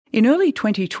In early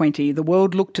 2020, the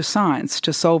world looked to science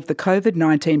to solve the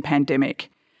COVID-19 pandemic.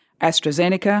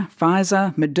 AstraZeneca,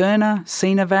 Pfizer, Moderna,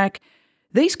 Sinovac,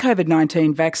 these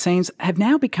COVID-19 vaccines have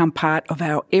now become part of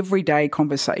our everyday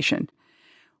conversation.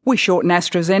 We shorten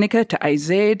AstraZeneca to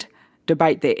AZ,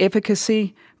 debate their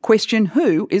efficacy, question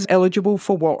who is eligible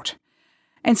for what.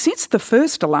 And since the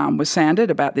first alarm was sounded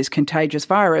about this contagious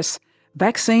virus,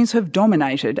 vaccines have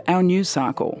dominated our news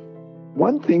cycle.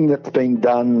 One thing that's been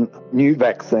done, new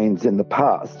vaccines in the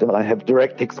past, and I have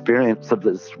direct experience of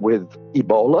this with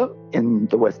Ebola in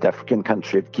the West African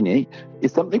country of Guinea,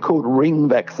 is something called ring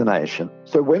vaccination.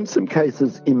 So when some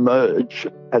cases emerge,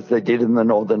 as they did in the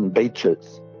northern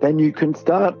beaches, then you can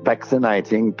start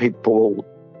vaccinating people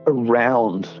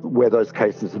around where those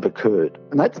cases have occurred.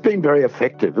 And that's been very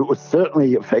effective. It was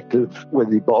certainly effective with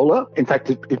Ebola. In fact,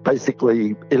 it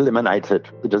basically eliminated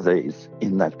the disease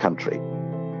in that country.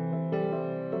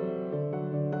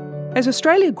 As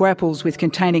Australia grapples with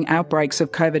containing outbreaks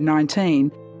of COVID-19,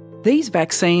 these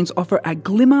vaccines offer a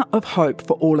glimmer of hope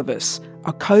for all of us,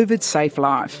 a COVID-safe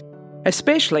life,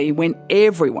 especially when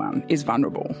everyone is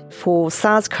vulnerable. For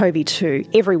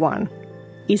SARS-CoV-2, everyone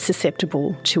is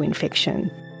susceptible to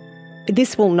infection.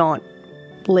 This will not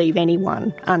leave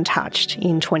anyone untouched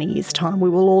in 20 years' time. We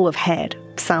will all have had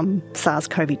some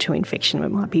SARS-CoV-2 infection. It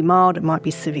might be mild, it might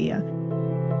be severe.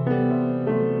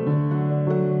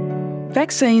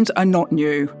 Vaccines are not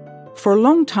new. For a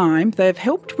long time, they have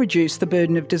helped reduce the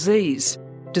burden of disease.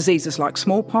 Diseases like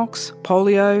smallpox,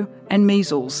 polio and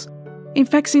measles. In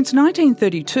fact, since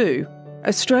 1932,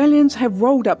 Australians have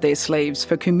rolled up their sleeves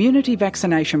for community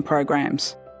vaccination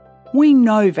programs. We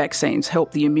know vaccines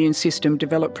help the immune system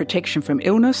develop protection from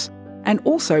illness and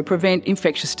also prevent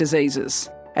infectious diseases.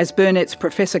 As Burnet's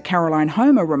Professor Caroline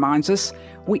Homer reminds us,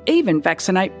 we even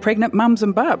vaccinate pregnant mums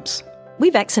and bubs. We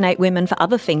vaccinate women for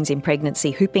other things in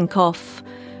pregnancy, whooping cough,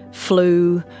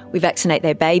 flu. We vaccinate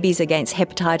their babies against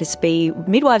hepatitis B.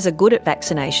 Midwives are good at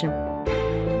vaccination.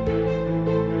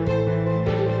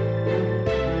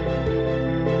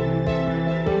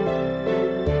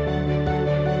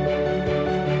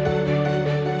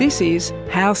 This is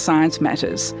How Science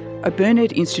Matters, a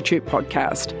Burnet Institute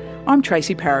podcast. I'm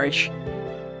Tracy Parish.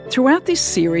 Throughout this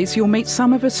series, you'll meet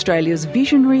some of Australia's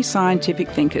visionary scientific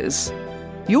thinkers.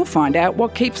 You'll find out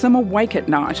what keeps them awake at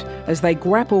night as they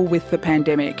grapple with the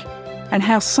pandemic and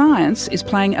how science is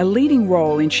playing a leading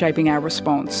role in shaping our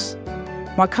response.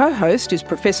 My co-host is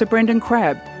Professor Brendan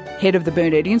Crabb, head of the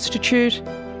Burnet Institute,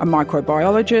 a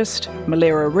microbiologist,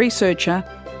 malaria researcher,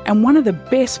 and one of the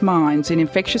best minds in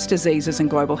infectious diseases and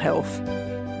global health.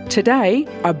 Today,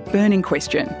 a burning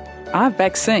question. Are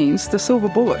vaccines the silver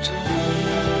bullet?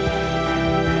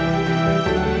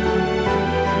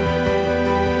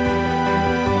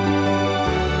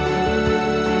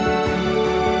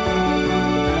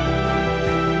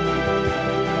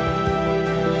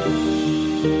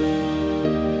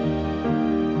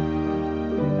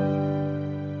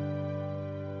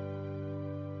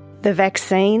 The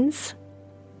vaccines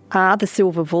are the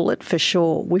silver bullet for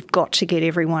sure. We've got to get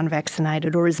everyone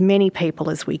vaccinated, or as many people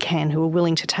as we can who are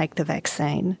willing to take the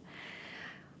vaccine.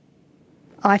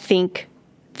 I think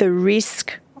the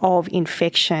risk of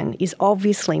infection is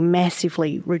obviously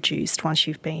massively reduced once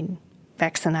you've been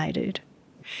vaccinated.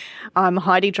 I'm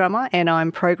Heidi Drummer and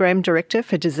I'm Program Director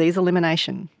for Disease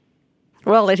Elimination.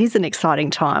 Well, it is an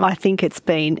exciting time. I think it's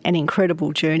been an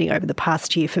incredible journey over the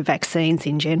past year for vaccines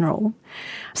in general,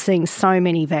 seeing so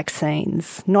many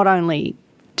vaccines not only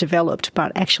developed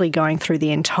but actually going through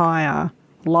the entire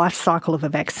life cycle of a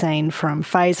vaccine from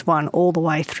phase 1 all the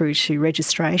way through to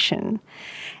registration.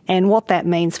 And what that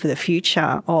means for the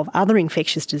future of other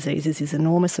infectious diseases is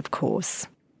enormous, of course.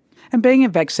 And being a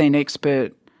vaccine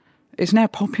expert is now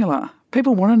popular.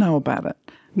 People want to know about it.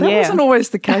 That wasn't always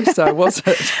the case though, was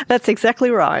it? That's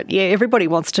exactly right. Yeah, everybody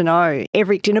wants to know.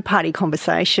 Every dinner party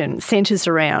conversation centres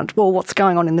around, well, what's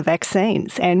going on in the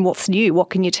vaccines and what's new? What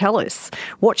can you tell us?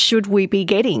 What should we be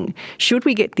getting? Should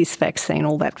we get this vaccine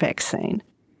or that vaccine?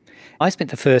 I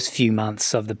spent the first few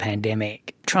months of the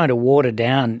pandemic trying to water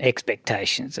down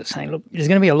expectations of saying, look, there's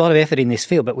going to be a lot of effort in this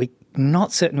field, but we're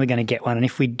not certain we're going to get one. And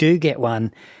if we do get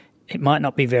one, it might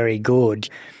not be very good.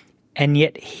 And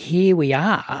yet here we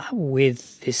are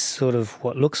with this sort of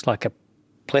what looks like a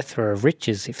plethora of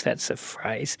riches, if that's a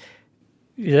phrase.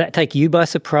 Did that take you by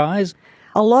surprise?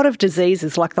 A lot of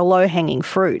diseases, like the low-hanging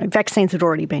fruit, vaccines had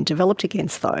already been developed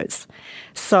against those.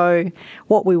 So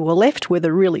what we were left with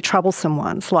are really troublesome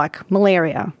ones like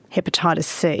malaria, hepatitis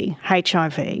C,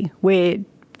 HIV, where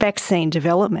vaccine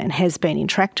development has been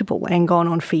intractable and gone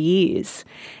on for years.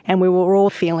 And we were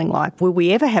all feeling like, will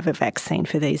we ever have a vaccine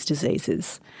for these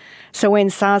diseases? So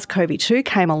when SARS-CoV-2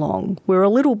 came along, we were a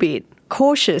little bit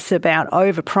cautious about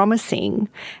over-promising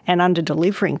and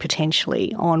under-delivering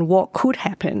potentially on what could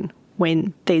happen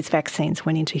when these vaccines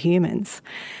went into humans.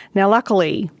 Now,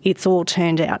 luckily, it's all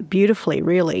turned out beautifully,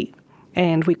 really,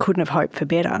 and we couldn't have hoped for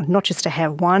better, not just to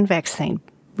have one vaccine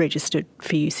registered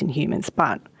for use in humans,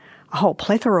 but a whole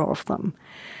plethora of them.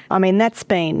 I mean, that's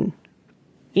been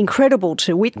incredible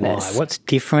to witness. Why? What's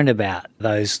different about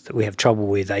those that we have trouble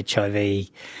with, HIV,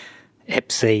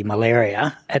 Hep C,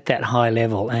 malaria, at that high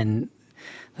level, and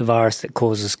the virus that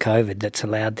causes COVID that's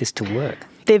allowed this to work?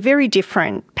 They're very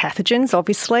different pathogens,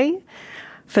 obviously.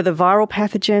 For the viral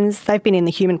pathogens, they've been in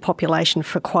the human population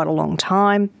for quite a long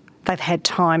time. They've had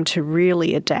time to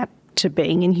really adapt to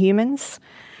being in humans.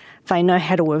 They know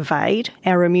how to evade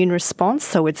our immune response,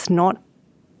 so it's not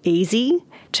easy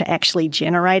to actually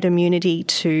generate immunity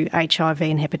to HIV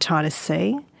and hepatitis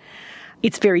C.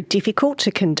 It's very difficult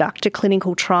to conduct a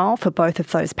clinical trial for both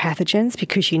of those pathogens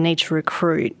because you need to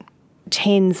recruit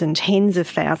tens and tens of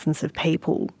thousands of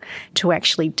people to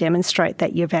actually demonstrate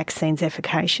that your vaccine's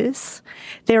efficacious.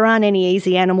 There aren't any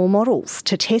easy animal models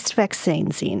to test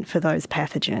vaccines in for those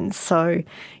pathogens, so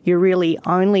your really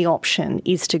only option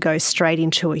is to go straight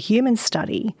into a human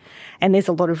study, and there's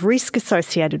a lot of risk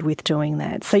associated with doing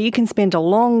that. So you can spend a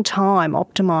long time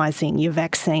optimising your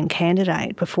vaccine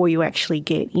candidate before you actually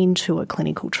get into a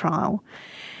clinical trial.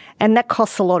 And that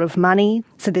costs a lot of money,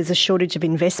 so there's a shortage of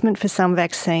investment for some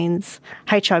vaccines.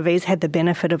 HIV's had the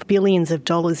benefit of billions of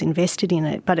dollars invested in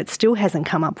it, but it still hasn't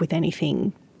come up with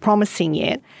anything promising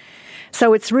yet.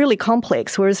 So it's really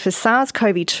complex, whereas for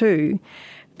SARS-CoV-2,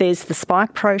 there's the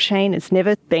spike protein, it's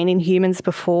never been in humans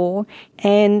before,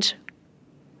 and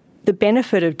the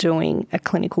benefit of doing a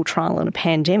clinical trial in a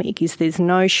pandemic is there's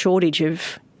no shortage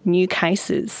of new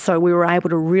cases, so we were able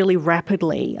to really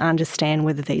rapidly understand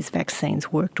whether these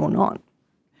vaccines worked or not.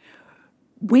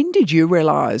 When did you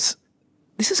realise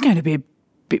this is going to be a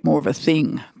bit more of a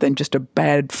thing than just a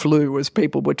bad flu, as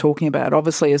people were talking about?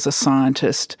 Obviously, as a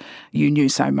scientist, you knew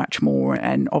so much more,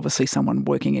 and obviously someone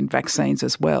working in vaccines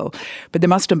as well. But there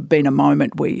must have been a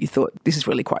moment where you thought, this is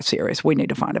really quite serious. We need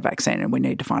to find a vaccine, and we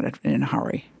need to find it in a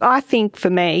hurry. I think for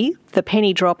me, the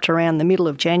penny dropped around the middle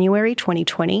of January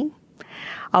 2020.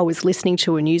 I was listening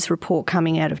to a news report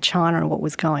coming out of China and what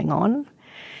was going on,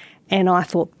 and I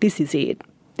thought, this is it.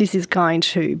 This is going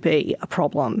to be a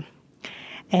problem.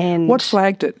 And what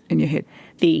flagged it in your head?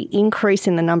 The increase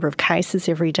in the number of cases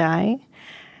every day,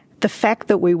 the fact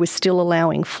that we were still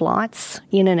allowing flights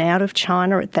in and out of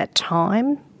China at that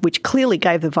time, which clearly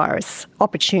gave the virus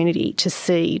opportunity to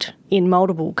seed in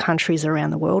multiple countries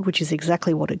around the world, which is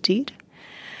exactly what it did.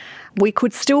 We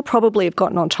could still probably have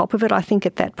gotten on top of it, I think,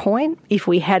 at that point, if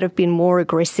we had have been more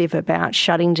aggressive about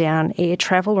shutting down air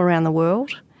travel around the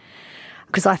world,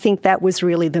 because I think that was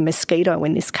really the mosquito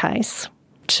in this case.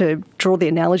 To draw the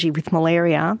analogy with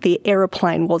malaria, the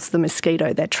aeroplane was the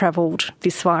mosquito that travelled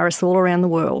this virus all around the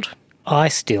world. I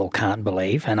still can't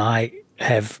believe, and I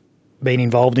have been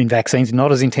involved in vaccines,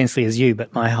 not as intensely as you,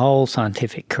 but my whole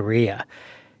scientific career,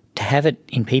 to have it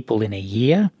in people in a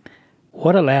year.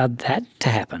 What allowed that to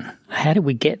happen? How did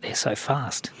we get there so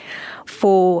fast?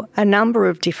 For a number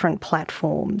of different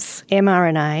platforms,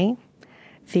 mRNA,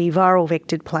 the viral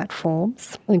vectored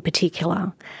platforms in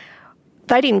particular,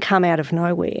 they didn't come out of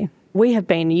nowhere. We have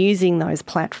been using those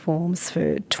platforms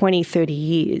for 20, 30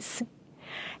 years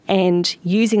and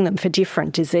using them for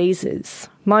different diseases,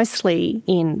 mostly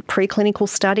in preclinical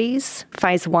studies.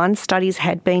 Phase 1 studies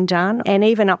had been done, and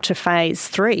even up to phase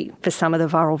 3 for some of the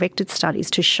viral vectored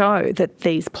studies to show that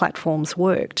these platforms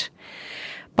worked.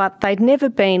 But they'd never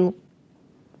been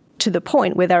to the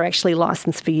point where they're actually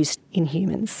licensed for use in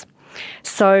humans.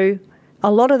 So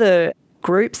a lot of the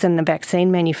groups and the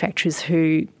vaccine manufacturers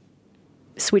who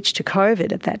switched to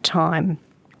COVID at that time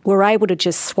were able to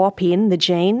just swap in the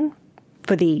gene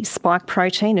for the spike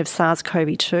protein of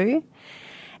SARS-CoV-2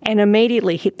 and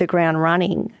immediately hit the ground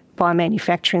running by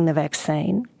manufacturing the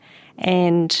vaccine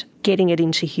and getting it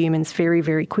into humans very,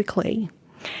 very quickly.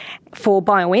 For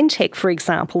BioNTech, for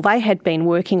example, they had been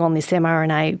working on this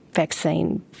mRNA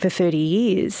vaccine for 30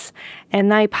 years,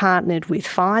 and they partnered with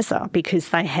Pfizer because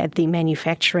they had the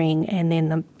manufacturing and then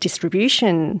the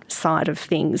distribution side of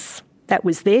things. That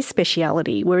was their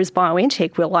speciality, whereas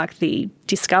BioNTech were like the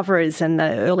discoverers and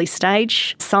the early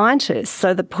stage scientists.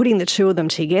 So putting the two of them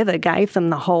together gave them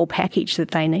the whole package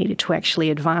that they needed to actually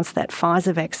advance that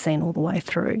Pfizer vaccine all the way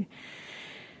through.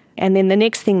 And then the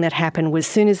next thing that happened was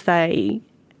as soon as they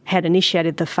had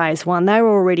initiated the phase 1, they were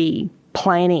already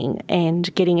planning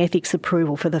and getting ethics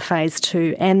approval for the phase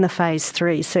 2 and the phase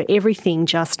 3. So everything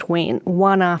just went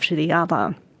one after the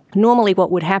other. Normally what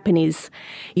would happen is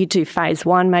you'd do phase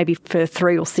 1 maybe for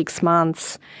 3 or 6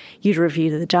 months, you'd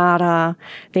review the data,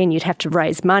 then you'd have to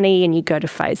raise money and you'd go to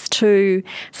phase 2,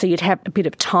 so you'd have a bit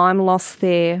of time loss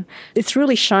there. It's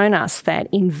really shown us that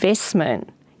investment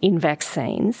in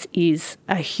vaccines is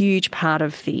a huge part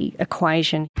of the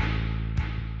equation.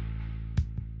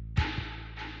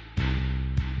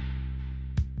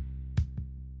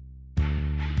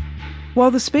 While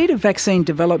the speed of vaccine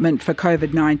development for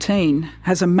COVID-19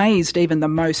 has amazed even the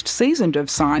most seasoned of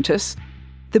scientists,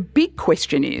 the big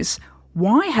question is,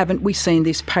 why haven't we seen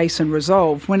this pace and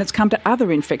resolve when it's come to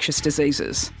other infectious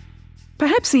diseases?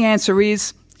 Perhaps the answer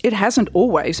is, it hasn't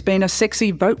always been a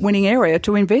sexy vote-winning area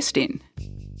to invest in.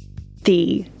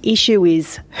 The issue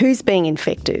is who's being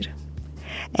infected.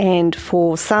 And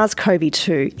for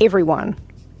SARS-CoV-2, everyone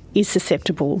is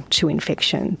susceptible to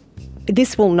infection.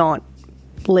 This will not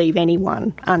leave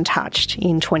anyone untouched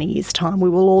in 20 years' time. We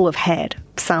will all have had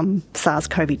some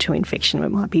SARS-CoV-2 infection. It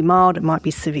might be mild, it might be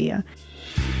severe.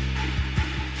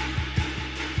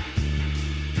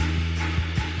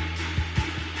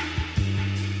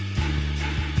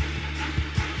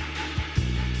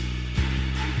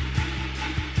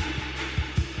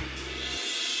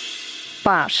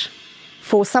 But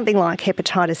for something like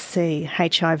hepatitis C,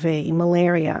 HIV,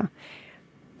 malaria,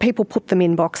 people put them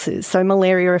in boxes. So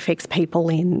malaria affects people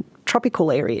in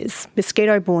tropical areas,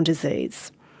 mosquito-borne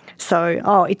disease.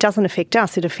 So, it doesn't affect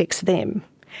us, it affects them.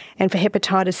 And for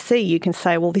hepatitis C, you can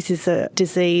say, well, this is a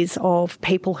disease of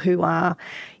people who are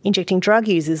injecting drug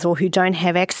users or who don't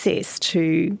have access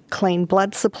to clean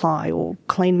blood supply or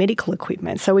clean medical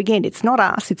equipment. So again, it's not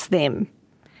us, it's them.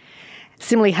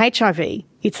 Similarly, HIV,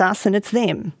 it's us and it's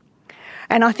them.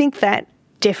 And I think that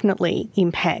definitely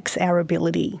impacts our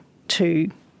ability to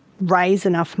raise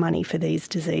enough money for these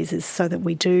diseases so that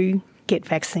we do get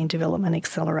vaccine development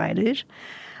accelerated.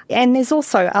 And there's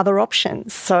also other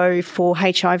options. So for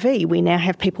HIV, we now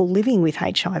have people living with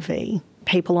HIV,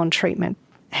 people on treatment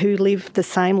who live the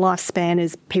same lifespan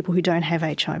as people who don't have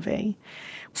HIV.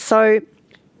 So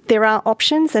there are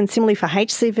options, and similarly for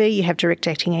HCV, you have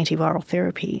direct-acting antiviral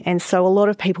therapy. And so a lot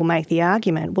of people make the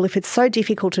argument, well, if it's so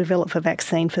difficult to develop a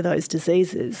vaccine for those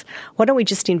diseases, why don't we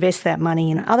just invest that money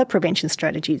in other prevention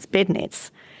strategies, bed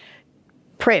nets,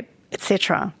 PrEP,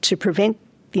 etc., to prevent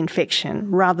the infection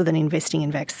rather than investing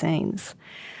in vaccines?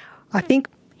 I think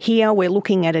here we're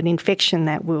looking at an infection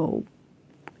that will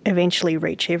eventually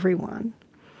reach everyone.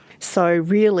 So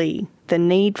really, the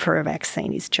need for a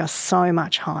vaccine is just so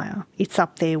much higher. It's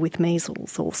up there with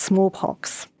measles or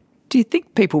smallpox. Do you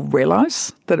think people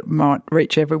realise that it might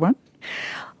reach everyone?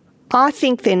 I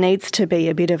think there needs to be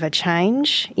a bit of a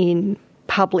change in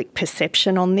public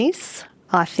perception on this.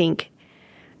 I think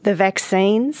the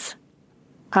vaccines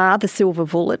are the silver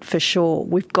bullet for sure.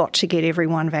 We've got to get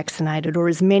everyone vaccinated, or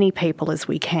as many people as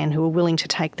we can who are willing to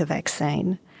take the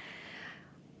vaccine.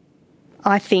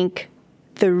 I think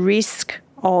the risk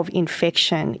of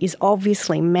infection is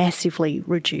obviously massively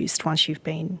reduced once you've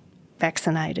been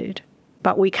vaccinated.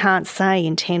 But we can't say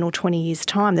in 10 or 20 years'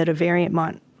 time that a variant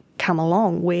might come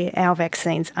along where our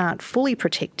vaccines aren't fully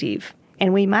protective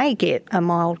and we may get a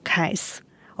mild case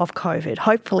of COVID.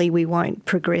 Hopefully we won't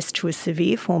progress to a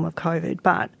severe form of COVID,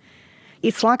 but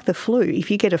it's like the flu.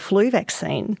 If you get a flu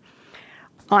vaccine,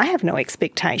 I have no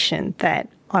expectation that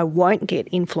I won't get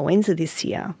influenza this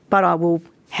year, but I will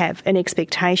have an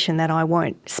expectation that I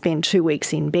won't spend 2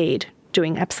 weeks in bed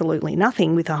doing absolutely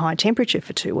nothing with a high temperature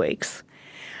for 2 weeks.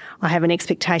 I have an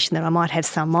expectation that I might have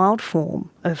some mild form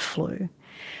of flu.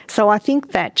 So I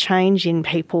think that change in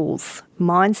people's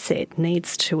mindset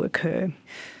needs to occur.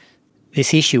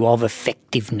 This issue of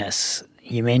effectiveness,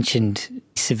 you mentioned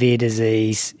severe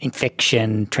disease,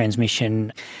 infection,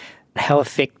 transmission. How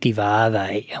effective are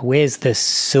they? Where's the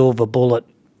silver bullet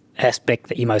aspect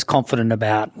that you're most confident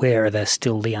about? Where are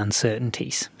still the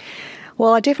uncertainties?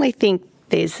 Well, I definitely think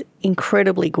there's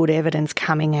incredibly good evidence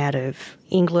coming out of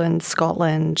England,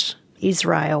 Scotland,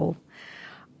 Israel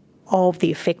of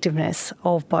the effectiveness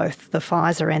of both the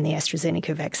Pfizer and the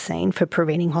AstraZeneca vaccine for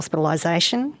preventing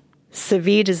hospitalisation.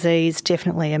 Severe disease,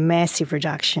 definitely a massive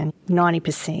reduction,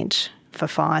 90% for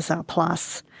Pfizer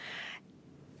plus,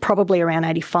 probably around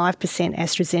 85%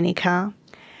 AstraZeneca.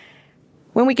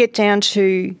 When we get down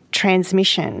to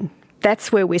transmission,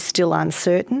 that's where we're still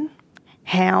uncertain.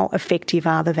 How effective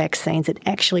are the vaccines at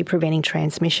actually preventing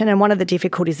transmission? And one of the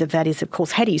difficulties of that is, of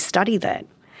course, how do you study that?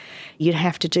 You'd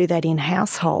have to do that in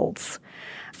households,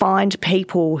 find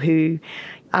people who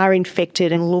are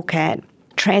infected and look at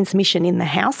transmission in the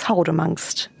household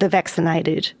amongst the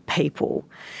vaccinated people.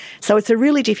 So it's a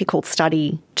really difficult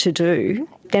study to do.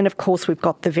 Then, of course, we've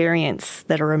got the variants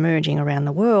that are emerging around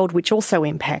the world, which also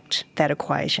impact that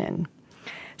equation.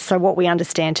 So what we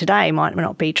understand today might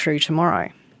not be true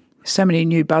tomorrow. So many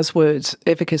new buzzwords,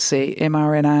 efficacy,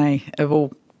 mRNA, have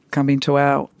all come into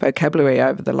our vocabulary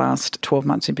over the last 12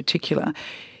 months in particular.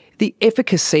 The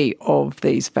efficacy of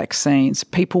these vaccines,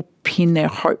 people pin their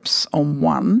hopes on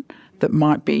one that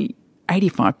might be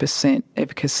 85%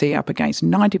 efficacy up against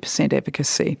 90%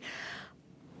 efficacy.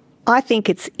 I think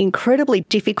it's incredibly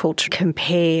difficult to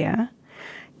compare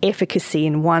efficacy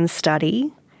in one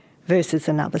study versus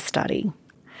another study.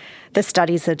 The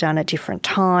studies are done at different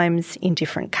times, in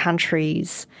different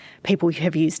countries. People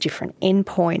have used different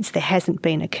endpoints. There hasn't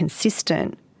been a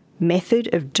consistent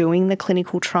method of doing the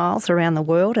clinical trials around the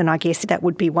world, and I guess that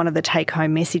would be one of the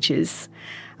take-home messages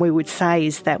we would say,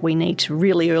 is that we need to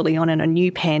really early on in a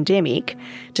new pandemic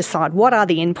decide what are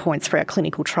the endpoints for our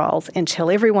clinical trials and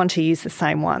tell everyone to use the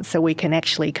same one so we can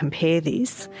actually compare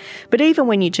this. But even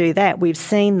when you do that, we've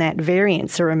seen that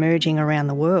variants are emerging around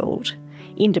the world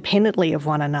independently of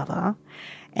one another,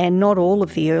 and not all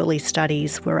of the early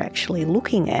studies were actually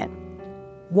looking at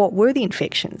what were the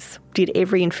infections. Did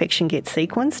every infection get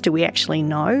sequenced? Do we actually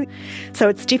know? So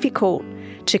it's difficult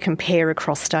to compare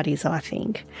across studies, I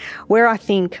think. Where I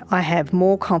think I have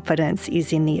more confidence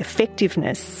is in the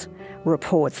effectiveness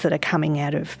reports that are coming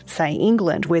out of, say,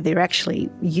 England, where they're actually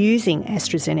using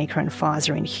AstraZeneca and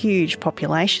Pfizer in huge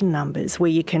population numbers,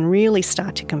 where you can really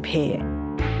start to compare.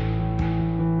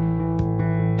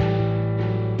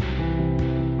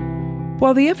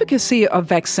 While the efficacy of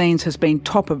vaccines has been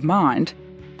top of mind,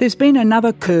 there's been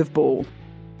another curveball.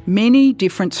 Many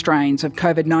different strains of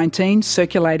COVID-19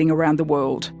 circulating around the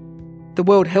world. The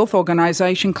World Health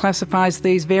Organization classifies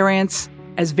these variants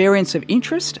as variants of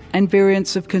interest and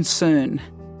variants of concern.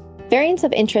 Variants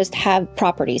of interest have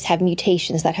properties, have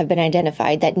mutations that have been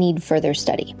identified that need further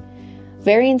study.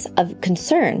 Variants of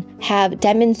concern have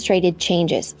demonstrated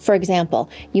changes. For example,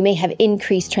 you may have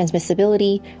increased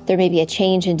transmissibility, there may be a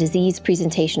change in disease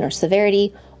presentation or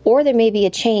severity, or there may be a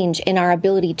change in our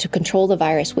ability to control the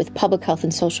virus with public health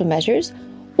and social measures,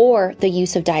 or the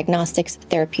use of diagnostics,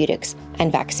 therapeutics,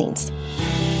 and vaccines.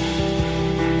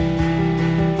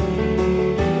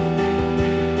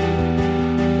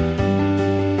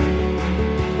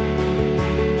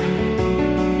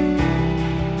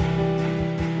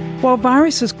 While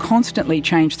viruses constantly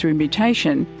change through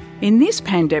mutation, in this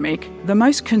pandemic, the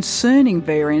most concerning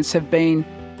variants have been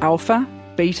Alpha,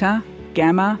 Beta,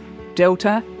 Gamma,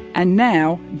 Delta, and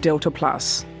now Delta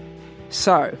Plus.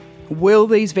 So, will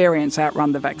these variants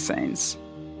outrun the vaccines?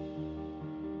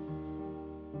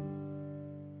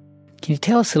 Can you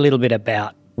tell us a little bit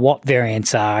about what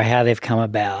variants are, how they've come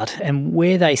about, and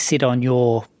where they sit on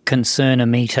your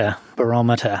concernometer,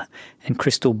 barometer, and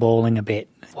crystal balling a bit?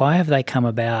 Why have they come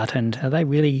about, and are they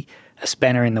really a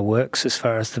spanner in the works as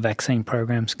far as the vaccine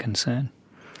program's concerned?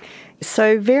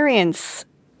 So variants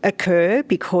occur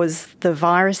because the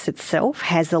virus itself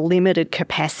has a limited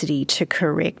capacity to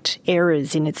correct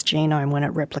errors in its genome when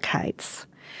it replicates.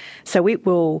 So it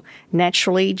will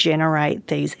naturally generate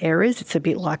these errors. It's a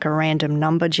bit like a random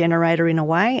number generator in a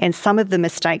way, and some of the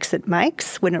mistakes it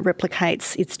makes when it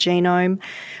replicates its genome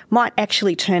might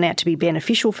actually turn out to be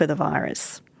beneficial for the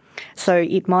virus. So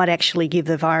it might actually give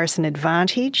the virus an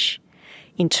advantage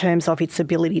in terms of its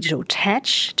ability to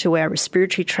attach to our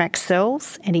respiratory tract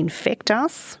cells and infect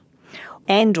us,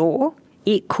 and or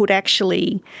it could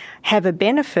actually have a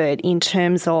benefit in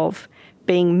terms of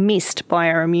being missed by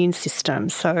our immune system.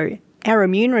 So our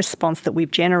immune response that we've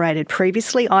generated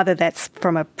previously, either that's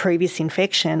from a previous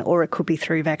infection or it could be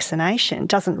through vaccination,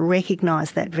 doesn't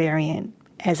recognise that variant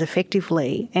as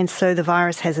effectively. And so the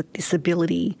virus has this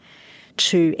ability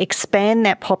to expand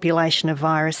that population of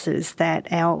viruses that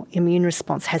our immune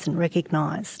response hasn't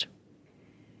recognised.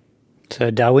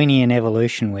 So Darwinian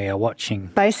evolution we are watching.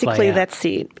 Basically, that's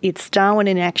it. It's Darwin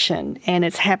in action, and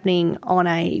it's happening on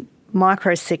a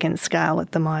microsecond scale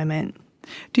at the moment.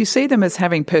 Do you see them as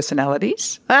having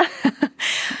personalities?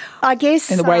 I guess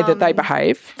in the way that they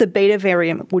behave. The beta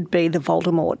variant would be the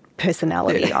Voldemort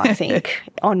personality, I think,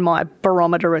 on my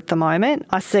barometer at the moment.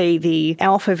 I see the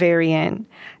alpha variant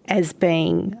as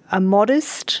being a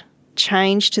modest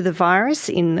change to the virus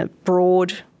in the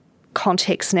broad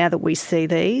context. Now that we see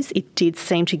these, it did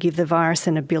seem to give the virus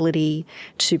an ability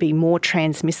to be more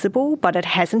transmissible, but it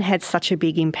hasn't had such a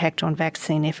big impact on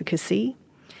vaccine efficacy.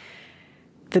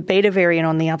 The beta variant,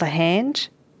 on the other hand,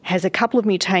 has a couple of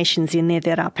mutations in there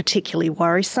that are particularly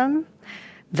worrisome.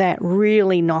 that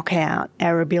really knock out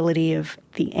our ability of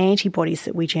the antibodies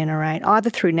that we generate, either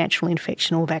through natural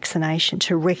infection or vaccination,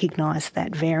 to recognise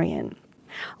that variant.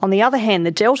 On the other hand,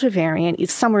 the Delta variant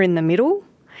is somewhere in the middle.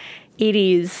 It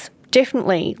is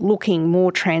definitely looking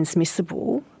more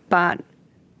transmissible, but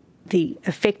the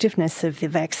effectiveness of the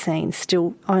vaccine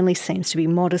still only seems to be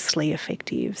modestly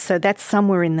effective. So that's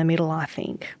somewhere in the middle, I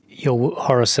think. Your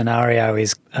horror scenario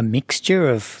is a mixture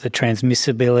of the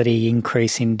transmissibility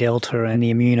increase in Delta and the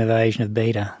immune evasion of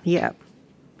Beta. Yeah.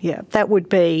 That would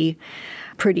be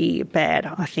pretty bad,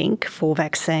 I think, for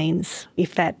vaccines.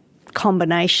 If that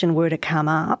combination were to come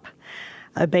up,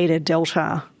 a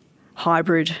Beta-Delta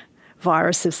hybrid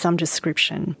virus of some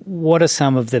description. What are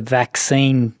some of the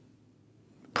vaccine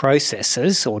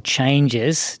processes or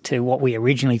changes to what we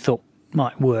originally thought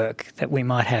might work that we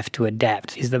might have to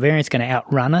adapt? Is the variants going to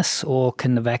outrun us, or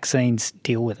can the vaccines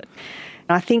deal with it?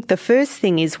 I think the first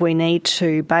thing is we need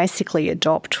to basically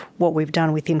adopt what we've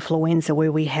done with influenza,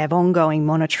 where we have ongoing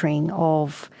monitoring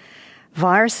of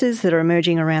viruses that are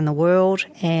emerging around the world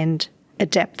and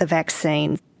adapt the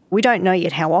vaccine. We don't know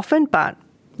yet how often, but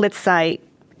let's say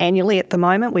annually at the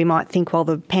moment. We might think while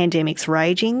the pandemic's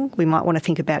raging, we might want to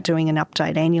think about doing an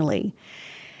update annually.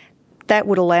 That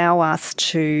would allow us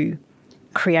to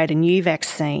create a new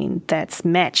vaccine that's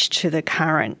matched to the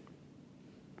current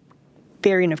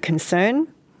variant of concern,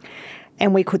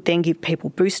 and we could then give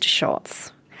people booster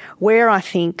shots. Where I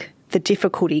think the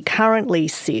difficulty currently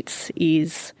sits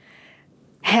is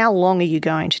how long are you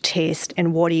going to test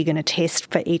and what are you going to test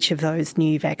for each of those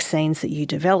new vaccines that you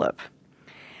develop?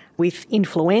 With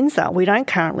influenza, we don't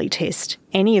currently test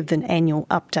any of the annual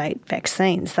update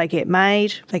vaccines. They get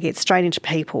made, they get straight into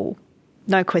people,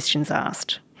 no questions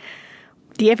asked.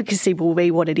 The efficacy will be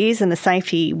what it is and the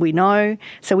safety we know,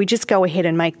 so we just go ahead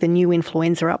and make the new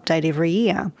influenza update every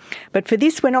year. But for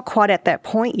this, we're not quite at that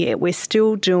point yet. We're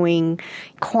still doing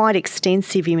quite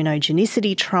extensive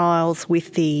immunogenicity trials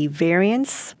with the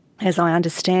variants, as I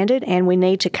understand it, and we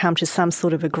need to come to some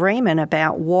sort of agreement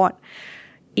about what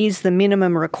is the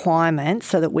minimum requirement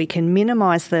so that we can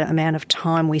minimise the amount of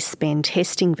time we spend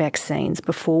testing vaccines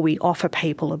before we offer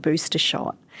people a booster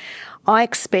shot. I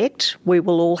expect we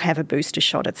will all have a booster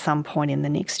shot at some point in the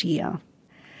next year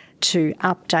to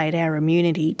update our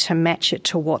immunity to match it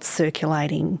to what's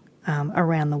circulating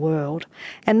around the world.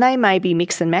 And they may be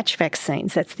mix and match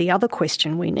vaccines. That's the other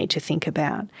question we need to think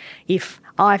about. If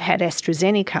I've had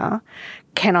AstraZeneca,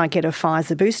 can I get a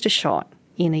Pfizer booster shot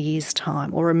in a year's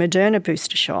time, or a Moderna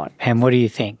booster shot? And what do you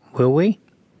think? Will we?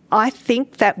 I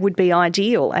think that would be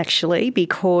ideal, actually,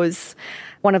 because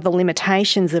one of the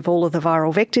limitations of all of the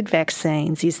viral vectored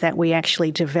vaccines is that we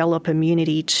actually develop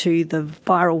immunity to the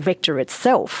viral vector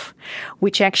itself,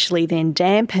 which actually then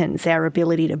dampens our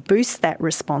ability to boost that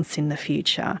response in the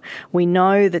future. We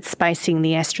know that spacing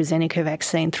the AstraZeneca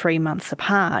vaccine 3 months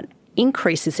apart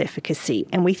increases efficacy,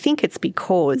 and we think it's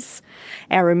because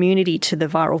our immunity to the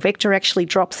viral vector actually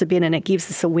drops a bit and it gives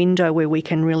us a window where we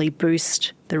can really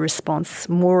boost the response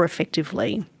more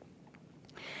effectively.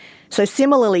 So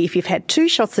similarly, if you've had 2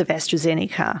 shots of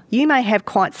AstraZeneca, you may have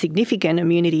quite significant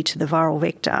immunity to the viral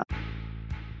vector.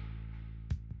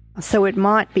 So it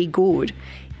might be good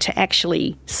to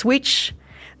actually switch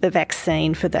the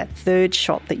vaccine for that 3rd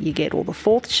shot that you get, or the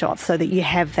 4th shot, so that you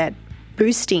have that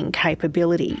boosting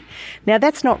capability. Now,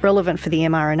 that's not relevant for the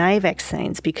mRNA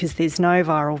vaccines because there's no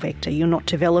viral vector. You're not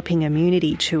developing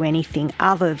immunity to anything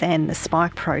other than the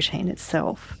spike protein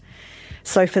itself.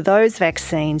 So for those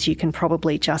vaccines, you can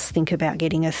probably just think about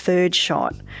getting a 3rd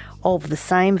shot of the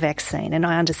same vaccine, and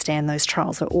I understand those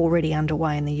trials are already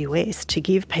underway in the US to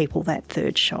give people that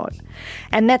 3rd shot.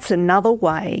 And that's another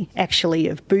way, actually,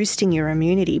 of boosting your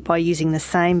immunity by using the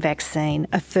same vaccine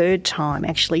a 3rd time,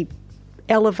 actually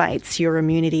elevates your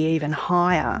immunity even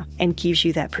higher and gives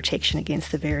you that protection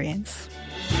against the variants.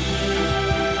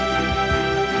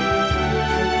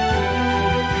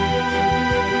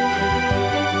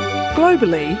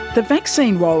 Globally, the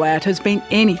vaccine rollout has been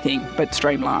anything but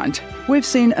streamlined. We've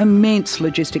seen immense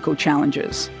logistical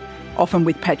challenges, often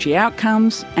with patchy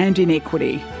outcomes and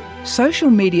inequity. Social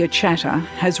media chatter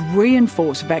has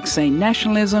reinforced vaccine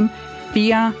nationalism,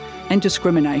 fear and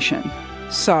discrimination.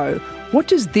 So, what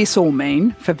does this all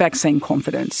mean for vaccine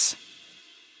confidence?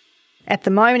 At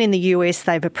the moment in the US,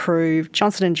 they've approved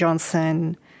Johnson &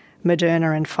 Johnson,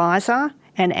 Moderna and Pfizer,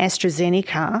 and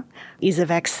AstraZeneca is a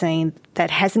vaccine that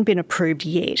hasn't been approved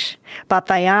yet, but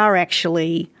they are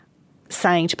actually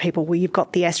saying to people, well, you've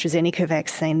got the AstraZeneca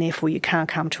vaccine, therefore you can't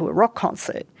come to a rock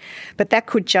concert. But that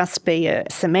could just be a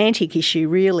semantic issue,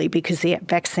 really, because the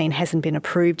vaccine hasn't been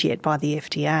approved yet by the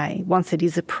FDA. Once it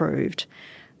is approved,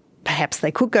 perhaps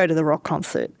they could go to the rock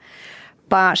concert.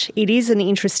 But it is an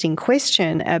interesting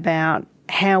question about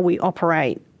how we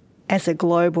operate as a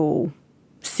global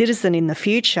citizen in the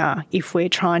future if we're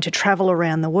trying to travel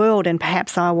around the world, and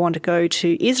perhaps I want to go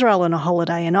to Israel on a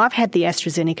holiday and I've had the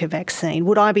AstraZeneca vaccine.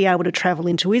 Would I be able to travel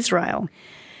into Israel?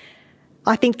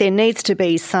 I think there needs to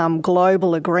be some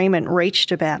global agreement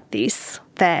reached about this,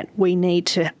 that we need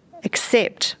to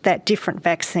accept that different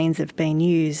vaccines have been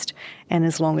used, and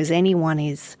as long as anyone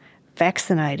is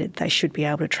vaccinated, they should be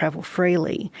able to travel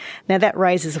freely. Now, that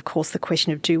raises, of course, the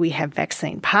question of, do we have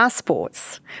vaccine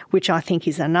passports, which I think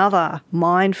is another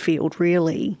minefield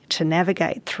really to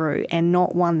navigate through, and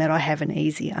not one that I have an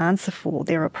easy answer for.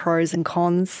 There are pros and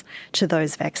cons to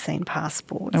those vaccine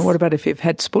passports. And what about if you've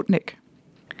had Sputnik?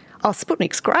 Oh,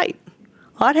 Sputnik's great.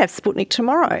 I'd have Sputnik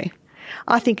tomorrow.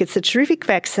 I think it's a terrific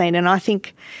vaccine, and I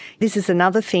think this is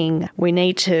another thing we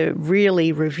need to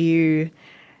really review,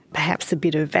 perhaps a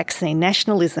bit of vaccine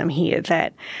nationalism here,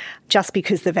 that just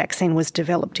because the vaccine was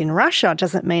developed in Russia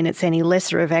doesn't mean it's any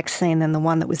lesser a vaccine than the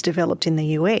one that was developed in the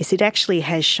US. It actually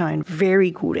has shown very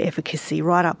good efficacy,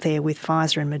 right up there with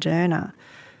Pfizer and Moderna.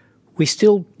 We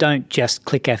still don't just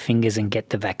click our fingers and get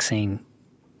the vaccine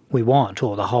we want,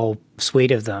 or the whole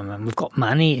suite of them, and we've got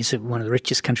money. It's one of the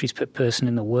richest countries per person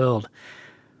in the world.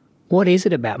 What is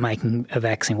it about making a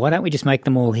vaccine? Why don't we just make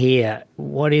them all here?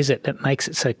 What is it that makes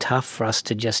it so tough for us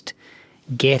to just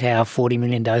get our 40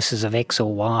 million doses of X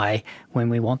or Y when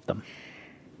we want them?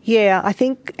 Yeah, I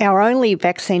think our only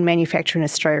vaccine manufacturer in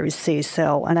Australia is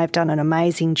CSL, and they've done an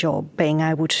amazing job being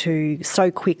able to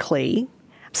so quickly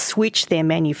switch their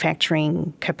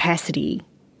manufacturing capacity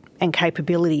and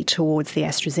capability towards the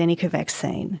AstraZeneca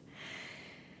vaccine.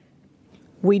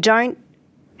 We don't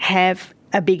have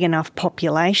a big enough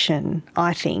population,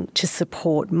 I think, to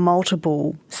support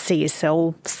multiple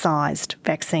CSL-sized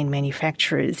vaccine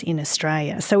manufacturers in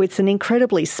Australia. So it's an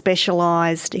incredibly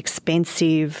specialised,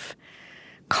 expensive,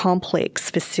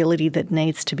 complex facility that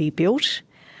needs to be built.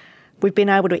 We've been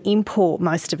able to import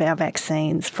most of our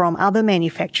vaccines from other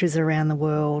manufacturers around the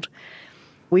world.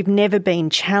 We've never been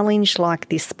challenged like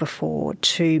this before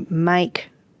to make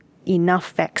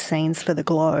enough vaccines for the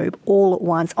globe all at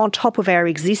once, on top of our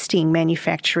existing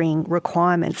manufacturing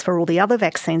requirements for all the other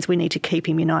vaccines we need to keep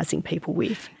immunising people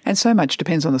with. And so much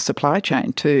depends on the supply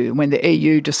chain too, when the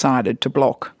EU decided to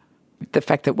block the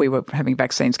fact that we were having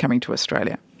vaccines coming to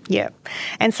Australia. Yeah.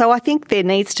 And so I think there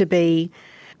needs to be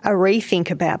a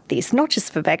rethink about this, not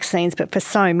just for vaccines, but for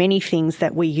so many things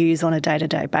that we use on a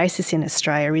day-to-day basis in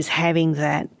Australia, is having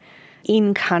that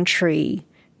in-country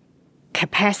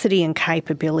capacity and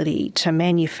capability to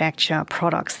manufacture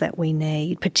products that we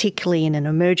need, particularly in an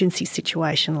emergency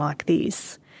situation like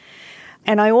this.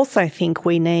 And I also think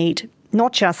we need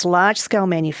not just large-scale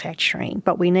manufacturing,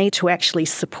 but we need to actually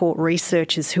support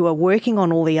researchers who are working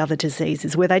on all the other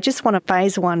diseases, where they just want a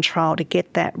phase 1 trial to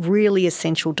get that really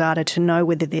essential data to know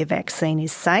whether their vaccine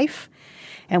is safe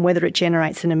and whether it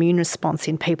generates an immune response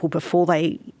in people before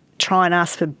they try and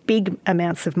ask for big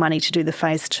amounts of money to do the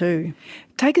phase 2.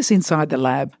 Take us inside the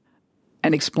lab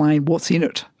and explain what's in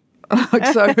it.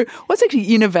 So what's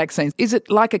actually in a vaccine? Is it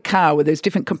like a car where there's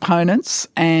different components?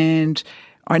 And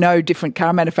I know different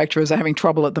car manufacturers are having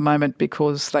trouble at the moment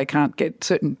because they can't get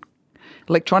certain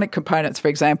electronic components, for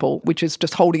example, which is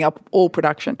just holding up all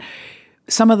production.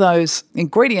 Some of those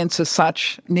ingredients as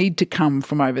such need to come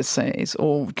from overseas,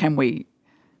 or can we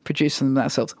produce them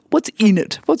ourselves? What's in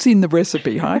it? What's in the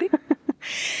recipe, Heidi?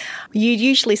 You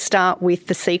usually start with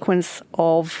the sequence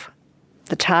of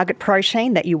the target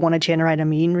protein that you want to generate an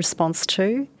immune response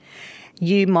to.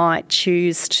 You might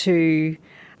choose to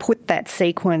put that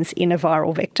sequence in a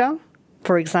viral vector,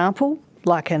 for example,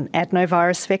 like an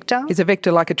adenovirus vector. Is a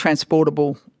vector like a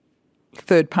transportable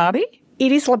third party?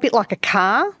 It is a bit like a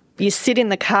car. You sit in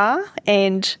the car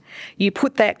and you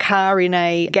put that car in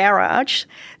a garage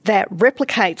that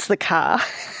replicates the car.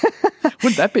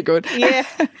 Wouldn't that be good? Yeah.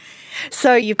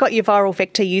 So you've got your viral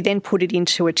vector, you then put it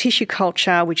into a tissue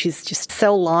culture, which is just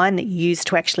cell line that you use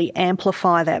to actually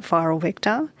amplify that viral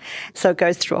vector. So it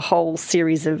goes through a whole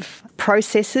series of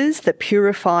processes that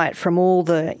purify it from all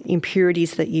the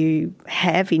impurities that you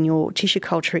have in your tissue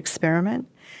culture experiment.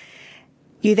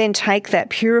 You then take that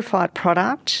purified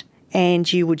product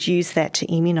and you would use that to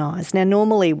immunise. Now,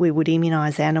 normally we would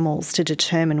immunise animals to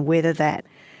determine whether that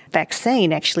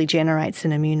vaccine actually generates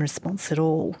an immune response at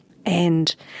all,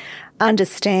 and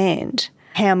understand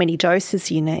how many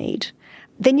doses you need.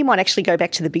 Then you might actually go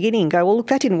back to the beginning and go, well, look,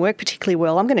 that didn't work particularly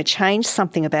well. I'm going to change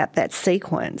something about that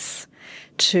sequence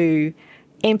to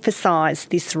emphasise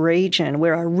this region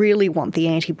where I really want the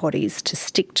antibodies to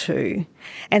stick to.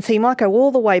 And so you might go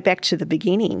all the way back to the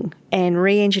beginning and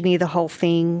re-engineer the whole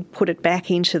thing, put it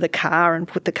back into the car and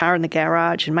put the car in the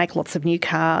garage and make lots of new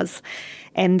cars,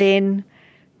 and then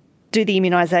do the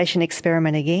immunisation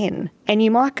experiment again. And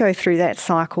you might go through that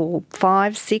cycle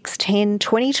 5, 6, 10,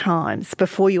 20 times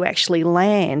before you actually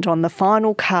land on the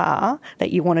final car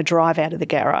that you want to drive out of the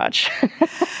garage.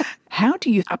 How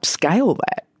do you upscale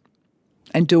that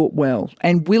and do it well?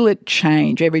 And will it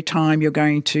change every time you're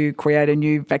going to create a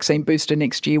new vaccine booster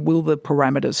next year? Will the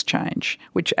parameters change,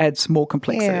 which adds more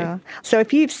complexity? Yeah. So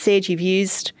if you've said you've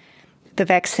used the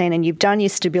vaccine and you've done your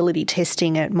stability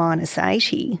testing at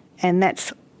 -80, and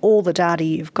that's all the data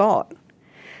you've got,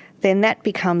 then that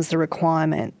becomes the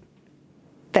requirement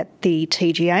that the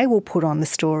TGA will put on the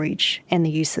storage and the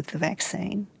use of the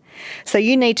vaccine. So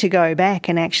you need to go back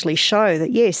and actually show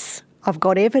that, yes, I've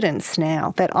got evidence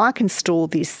now that I can store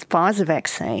this Pfizer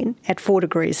vaccine at 4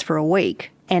 degrees for a week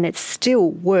and it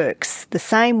still works the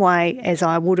same way as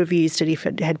I would have used it if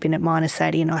it had been at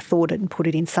 -80 and I thawed it and put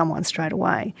it in someone straight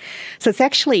away. So it's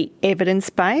actually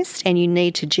evidence-based, and you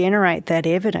need to generate that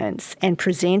evidence and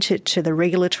present it to the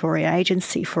regulatory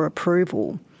agency for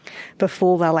approval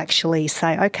before they'll actually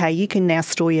say, okay, you can now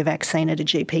store your vaccine at a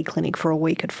GP clinic for a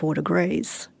week at 4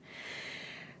 degrees.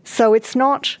 So it's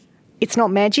not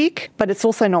magic, but it's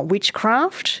also not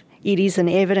witchcraft. It is an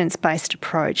evidence-based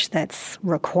approach that's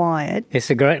required.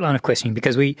 It's a great line of questioning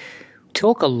because we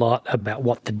talk a lot about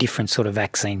what the different sort of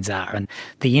vaccines are and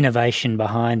the innovation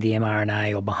behind the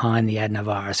mRNA or behind the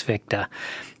adenovirus vector.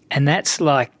 And that's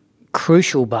like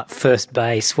crucial but first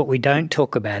base. What we don't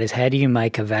talk about is how do you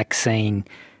make a vaccine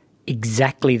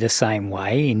exactly the same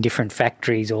way in different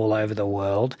factories all over the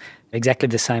world, exactly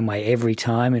the same way every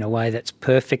time in a way that's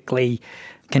perfectly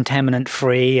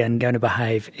contaminant-free and going to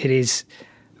behave. It is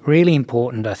really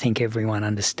important, I think everyone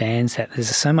understands that.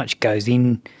 There's so much goes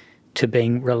in to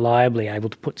being reliably able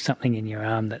to put something in your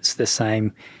arm that's the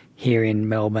same here in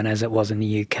Melbourne as it was in the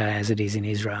UK, as it is in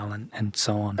Israel and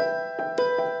so on.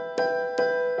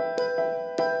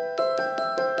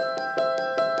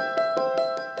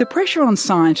 The pressure on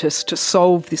scientists to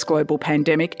solve this global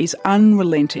pandemic is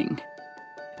unrelenting.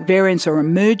 Variants are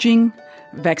emerging,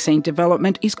 vaccine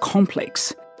development is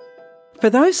complex. For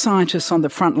those scientists on the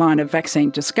front line of vaccine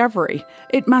discovery,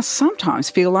 it must sometimes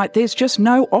feel like there's just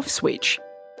no off switch.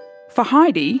 For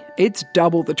Heidi, it's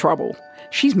double the trouble.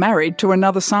 She's married to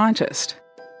another scientist.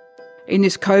 In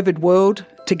this COVID world,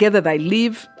 together they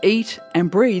live, eat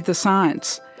and breathe the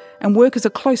science and work as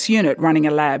a close unit running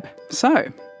a lab. So,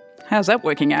 how's that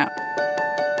working out?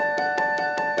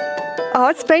 Oh,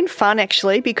 it's been fun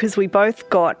actually, because we both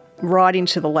got right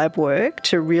into the lab work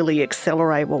to really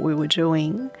accelerate what we were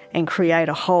doing and create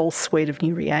a whole suite of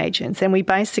new reagents. And we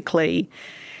basically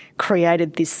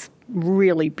created this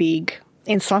really big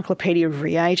encyclopedia of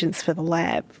reagents for the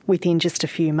lab within just a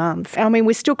few months. I mean,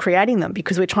 we're still creating them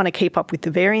because we're trying to keep up with the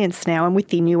variants now and with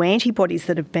the new antibodies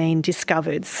that have been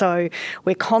discovered. So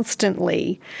we're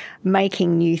constantly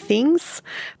making new things,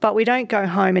 but we don't go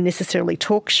home and necessarily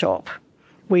talk shop.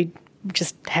 We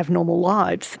just have normal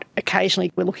lives.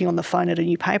 Occasionally we're looking on the phone at a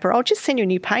new paper. I'll just send you a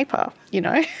new paper, you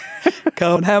know.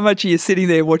 Colin, how much are you sitting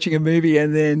there watching a movie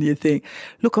and then you think,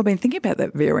 look, I've been thinking about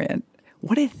that variant.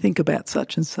 What do you think about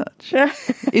such and such?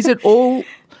 Is it all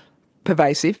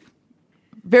pervasive?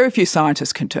 Very few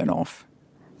scientists can turn off.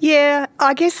 Yeah,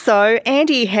 I guess so.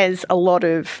 Andy has a lot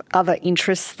of other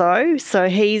interests though, so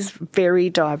he's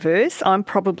very diverse. I'm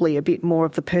probably a bit more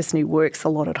of the person who works a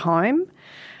lot at home.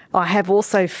 I have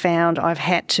also found I've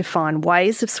had to find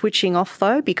ways of switching off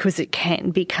though, because it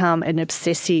can become an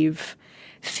obsessive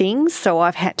thing. So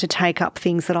I've had to take up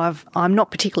things that I'm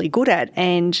not particularly good at.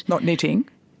 And not knitting?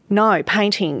 No,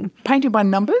 painting. Painting by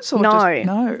numbers?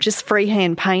 Or just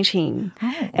freehand painting.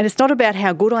 Oh. And it's not about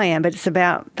how good I am, but it's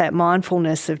about that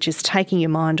mindfulness of just taking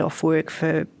your mind off work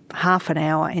for half an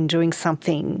hour and doing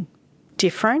something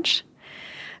different.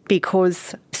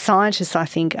 Because scientists, I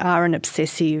think, are an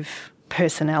obsessive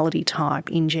personality type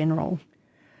in general.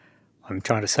 I'm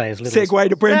trying to say as little segue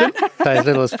to Brendan. Say as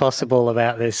little as possible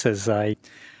about this, as I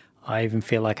even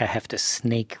feel like I have to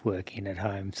sneak work in at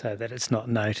home so that it's not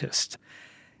noticed.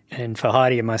 And for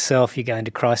Heidi and myself, you go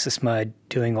into crisis mode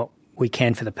doing what we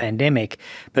can for the pandemic,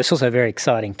 but it's also a very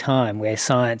exciting time where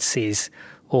science is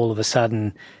all of a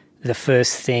sudden the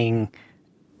first thing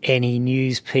any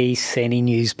news piece, any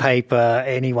newspaper,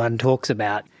 anyone talks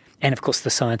about. And of course the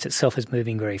science itself is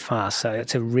moving very fast, so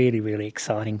it's a really, really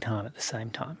exciting time at the same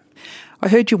time. I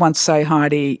heard you once say,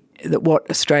 Heidi, that what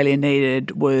Australia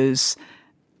needed was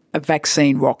a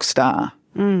vaccine rock star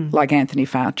like Anthony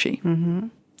Fauci. Mm-hmm.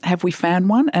 Have we found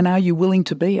one, and are you willing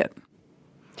to be it?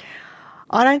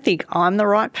 I don't think I'm the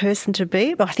right person to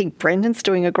be, but I think Brendan's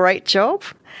doing a great job.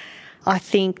 I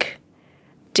think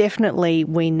definitely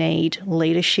we need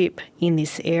leadership in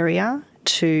this area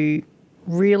to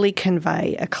really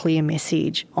convey a clear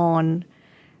message on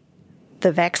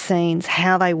the vaccines,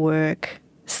 how they work,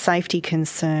 safety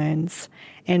concerns,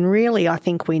 and really I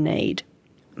think we need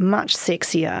much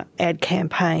sexier ad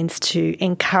campaigns to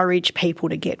encourage people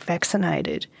to get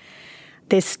vaccinated.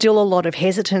 There's still a lot of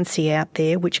hesitancy out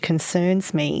there, which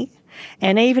concerns me.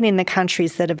 And even in the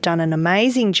countries that have done an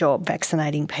amazing job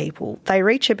vaccinating people, they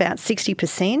reach about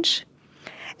 60%.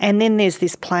 And then there's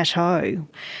this plateau.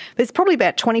 There's probably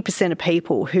about 20% of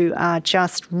people who are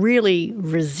just really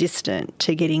resistant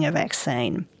to getting a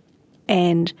vaccine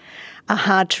and are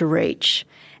hard to reach.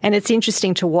 And it's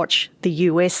interesting to watch the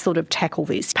US sort of tackle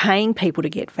this, paying people to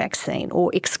get vaccine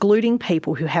or excluding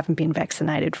people who haven't been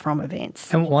vaccinated from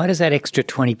events. And why does that extra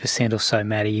 20% or so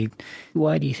matter?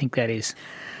 Why do you think that is?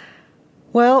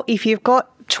 Well, if you've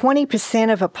got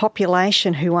 20% of a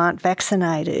population who aren't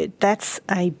vaccinated, that's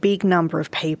a big number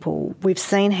of people. We've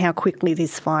seen how quickly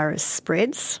this virus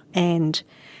spreads and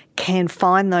can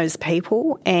find those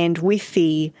people. And with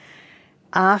the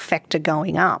R factor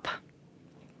going up,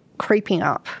 creeping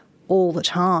up all the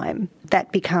time,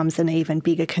 that becomes an even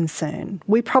bigger concern.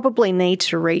 We probably need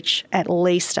to reach at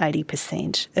least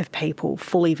 80% of people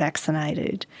fully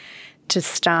vaccinated to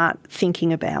start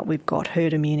thinking about we've got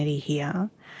herd immunity here.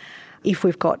 If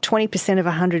we've got 20% of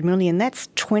 100 million, that's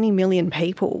 20 million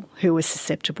people who are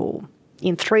susceptible.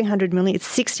 In 300 million, it's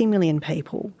 60 million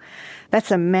people. That's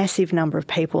a massive number of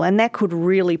people, and that could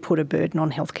really put a burden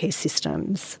on healthcare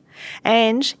systems.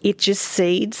 And it just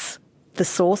seeds the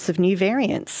source of new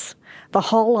variants. The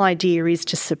whole idea is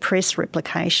to suppress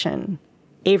replication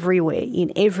everywhere,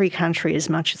 in every country as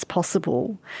much as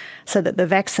possible, so that the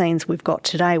vaccines we've got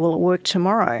today will work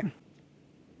tomorrow.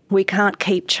 We can't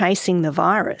keep chasing the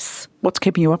virus. What's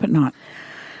keeping you up at night?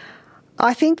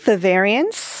 I think the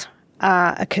variants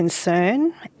are a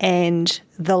concern, and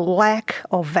the lack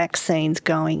of vaccines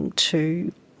going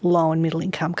to low and middle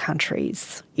income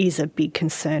countries is a big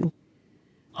concern.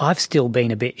 I've still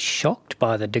been a bit shocked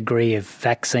by the degree of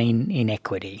vaccine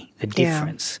inequity, the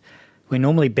difference. Yeah. We're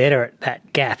normally better at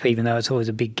that gap, even though it's always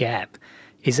a big gap.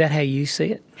 Is that how you see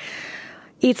it?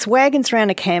 It's wagons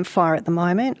around a campfire at the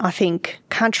moment. I think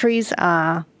countries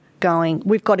are going,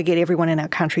 we've got to get everyone in our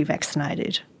country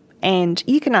vaccinated. And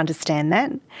you can understand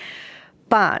that.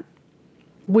 But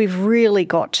we've really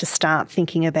got to start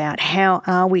thinking about how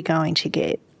are we going to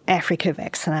get Africa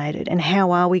vaccinated and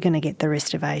how are we going to get the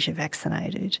rest of Asia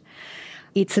vaccinated.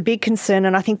 It's a big concern,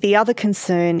 and I think the other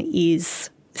concern is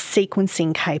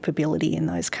sequencing capability in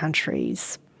those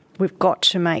countries. We've got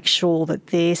to make sure that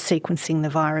they're sequencing the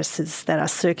viruses that are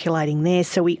circulating there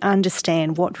so we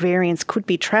understand what variants could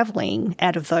be travelling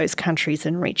out of those countries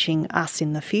and reaching us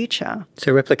in the future.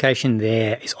 So replication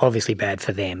there is obviously bad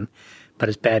for them, but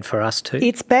it's bad for us too?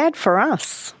 It's bad for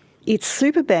us. It's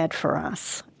super bad for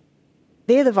us.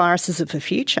 They're the viruses of the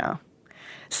future.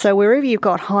 So wherever you've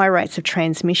got high rates of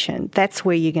transmission, that's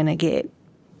where you're going to get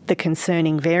the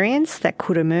concerning variants that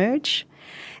could emerge,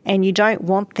 and you don't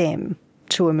want them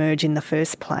to emerge in the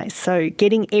first place. So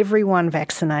getting everyone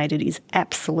vaccinated is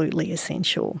absolutely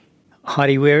essential.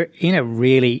 Heidi, we're in a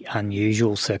really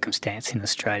unusual circumstance in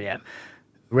Australia.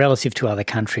 Relative to other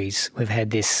countries, we've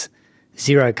had this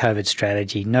zero COVID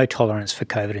strategy, no tolerance for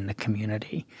COVID in the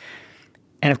community.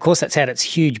 And of course that's had its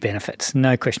huge benefits,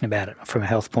 no question about it, from a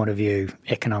health point of view,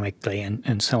 economically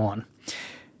and so on.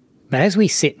 But as we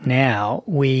sit now,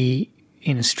 we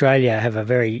in Australia have a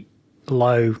very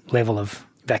low level of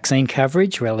vaccine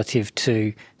coverage relative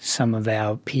to some of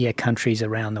our peer countries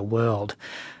around the world.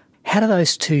 How do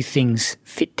those two things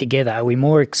fit together? Are we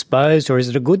more exposed or is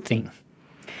it a good thing?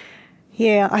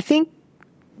 Yeah, I think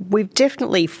we've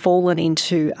definitely fallen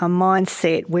into a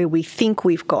mindset where we think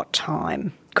we've got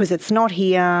time because it's not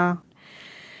here.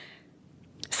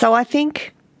 So I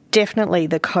think definitely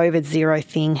the COVID zero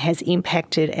thing has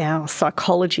impacted our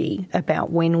psychology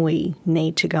about when we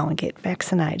need to go and get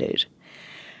vaccinated.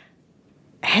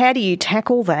 How do you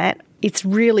tackle that? It's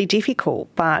really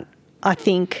difficult, but I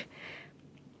think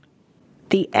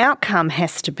the outcome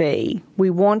has to be we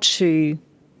want to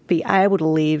be able to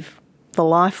live the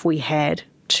life we had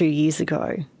 2 years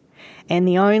ago. And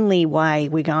the only way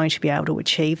we're going to be able to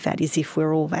achieve that is if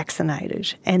we're all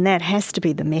vaccinated. And that has to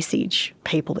be the message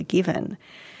people are given.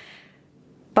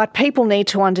 But people need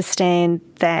to understand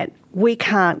that we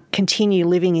can't continue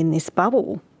living in this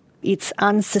bubble. It's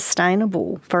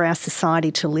unsustainable for our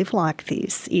society to live like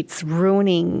this. It's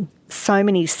ruining so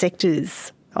many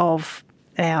sectors of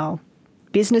our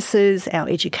businesses, our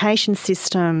education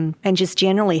system, and just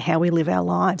generally how we live our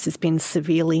lives has been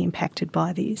severely impacted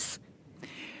by this.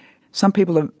 Some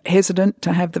people are hesitant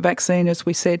to have the vaccine, as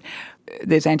we said.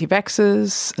 There's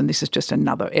anti-vaxxers, and this is just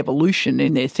another evolution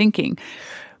in their thinking.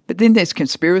 But then there's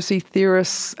conspiracy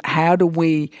theorists. How do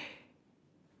we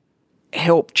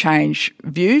help change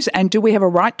views? And do we have a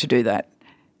right to do that?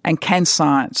 And can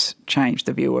science change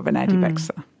the view of an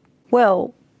anti-vaxxer?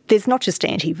 Well, there's not just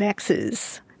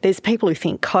anti-vaxxers. There's people who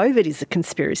think COVID is a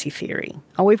conspiracy theory.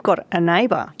 Oh, we've got a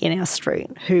neighbour in our street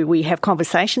who we have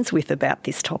conversations with about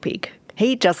this topic.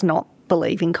 He does not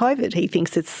believe in COVID. He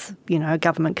thinks it's, a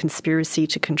government conspiracy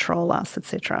to control us,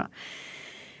 etc.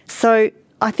 So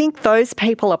I think those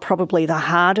people are probably the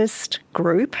hardest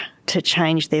group to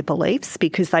change their beliefs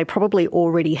because they probably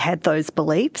already had those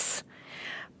beliefs.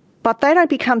 But they don't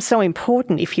become so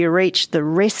important if you reach the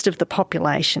rest of the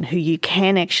population who you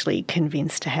can actually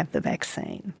convince to have the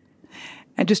vaccine.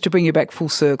 And just to bring you back full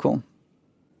circle,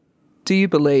 do you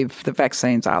believe the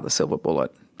vaccines are the silver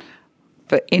bullet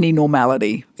for any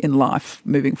normality in life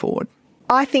moving forward?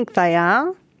 I think they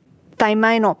are. They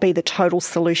may not be the total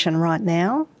solution right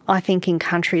now. I think in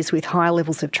countries with high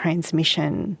levels of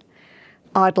transmission,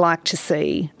 I'd like to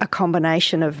see a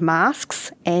combination of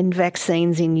masks and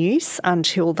vaccines in use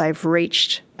until they've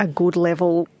reached a good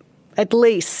level, at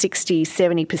least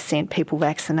 60-70% people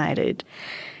vaccinated.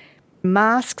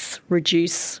 Masks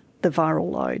reduce the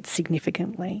viral load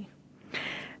significantly.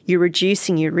 You're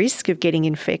reducing your risk of getting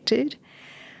infected.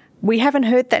 We haven't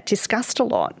heard that discussed a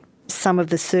lot. Some of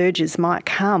the surges might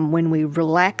come when we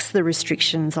relax the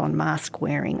restrictions on mask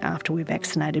wearing after we're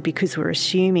vaccinated because we're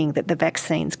assuming that the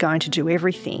vaccine's going to do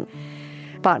everything.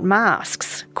 But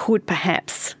masks could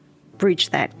perhaps bridge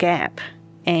that gap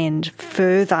and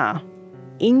further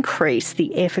increase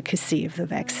the efficacy of the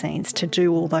vaccines to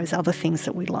do all those other things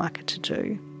that we'd like it to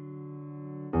do.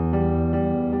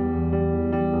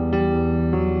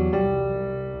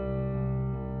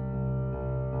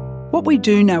 What we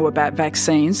do know about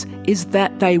vaccines is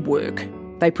that they work.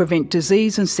 They prevent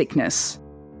disease and sickness.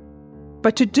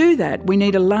 But to do that, we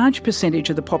need a large percentage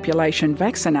of the population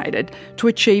vaccinated to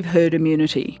achieve herd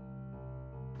immunity.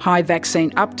 High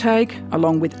vaccine uptake,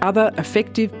 along with other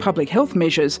effective public health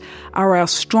measures, are our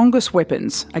strongest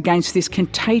weapons against this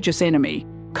contagious enemy,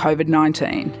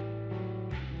 COVID-19.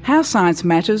 How Science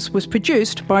Matters was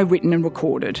produced by Written and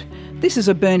Recorded. This is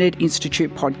a Burnet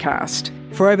Institute podcast.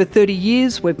 For over 30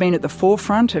 years, we've been at the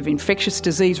forefront of infectious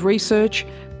disease research,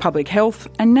 public health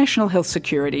and national health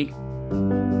security.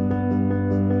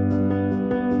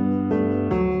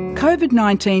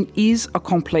 COVID-19 is a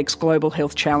complex global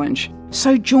health challenge,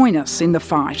 so join us in the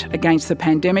fight against the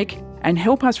pandemic and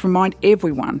help us remind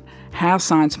everyone how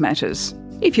science matters.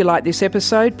 If you like this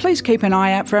episode, please keep an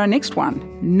eye out for our next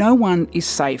one. No one is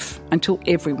safe until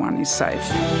everyone is safe.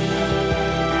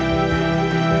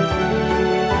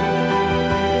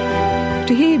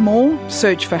 To hear more,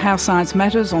 search for How Science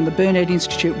Matters on the Burnet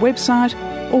Institute website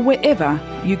or wherever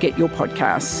you get your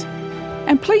podcasts.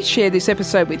 And please share this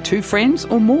episode with 2 friends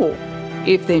or more.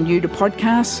 If they're new to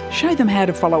podcasts, show them how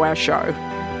to follow our show.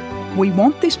 We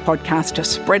want this podcast to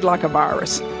spread like a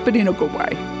virus, but in a good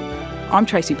way. I'm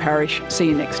Tracy Parish. See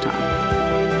you next time.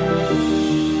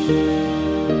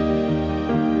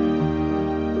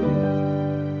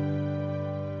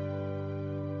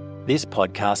 This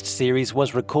podcast series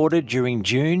was recorded during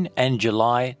June and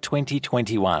July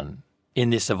 2021. In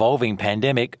this evolving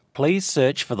pandemic, please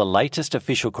search for the latest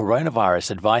official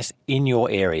coronavirus advice in your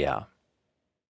area.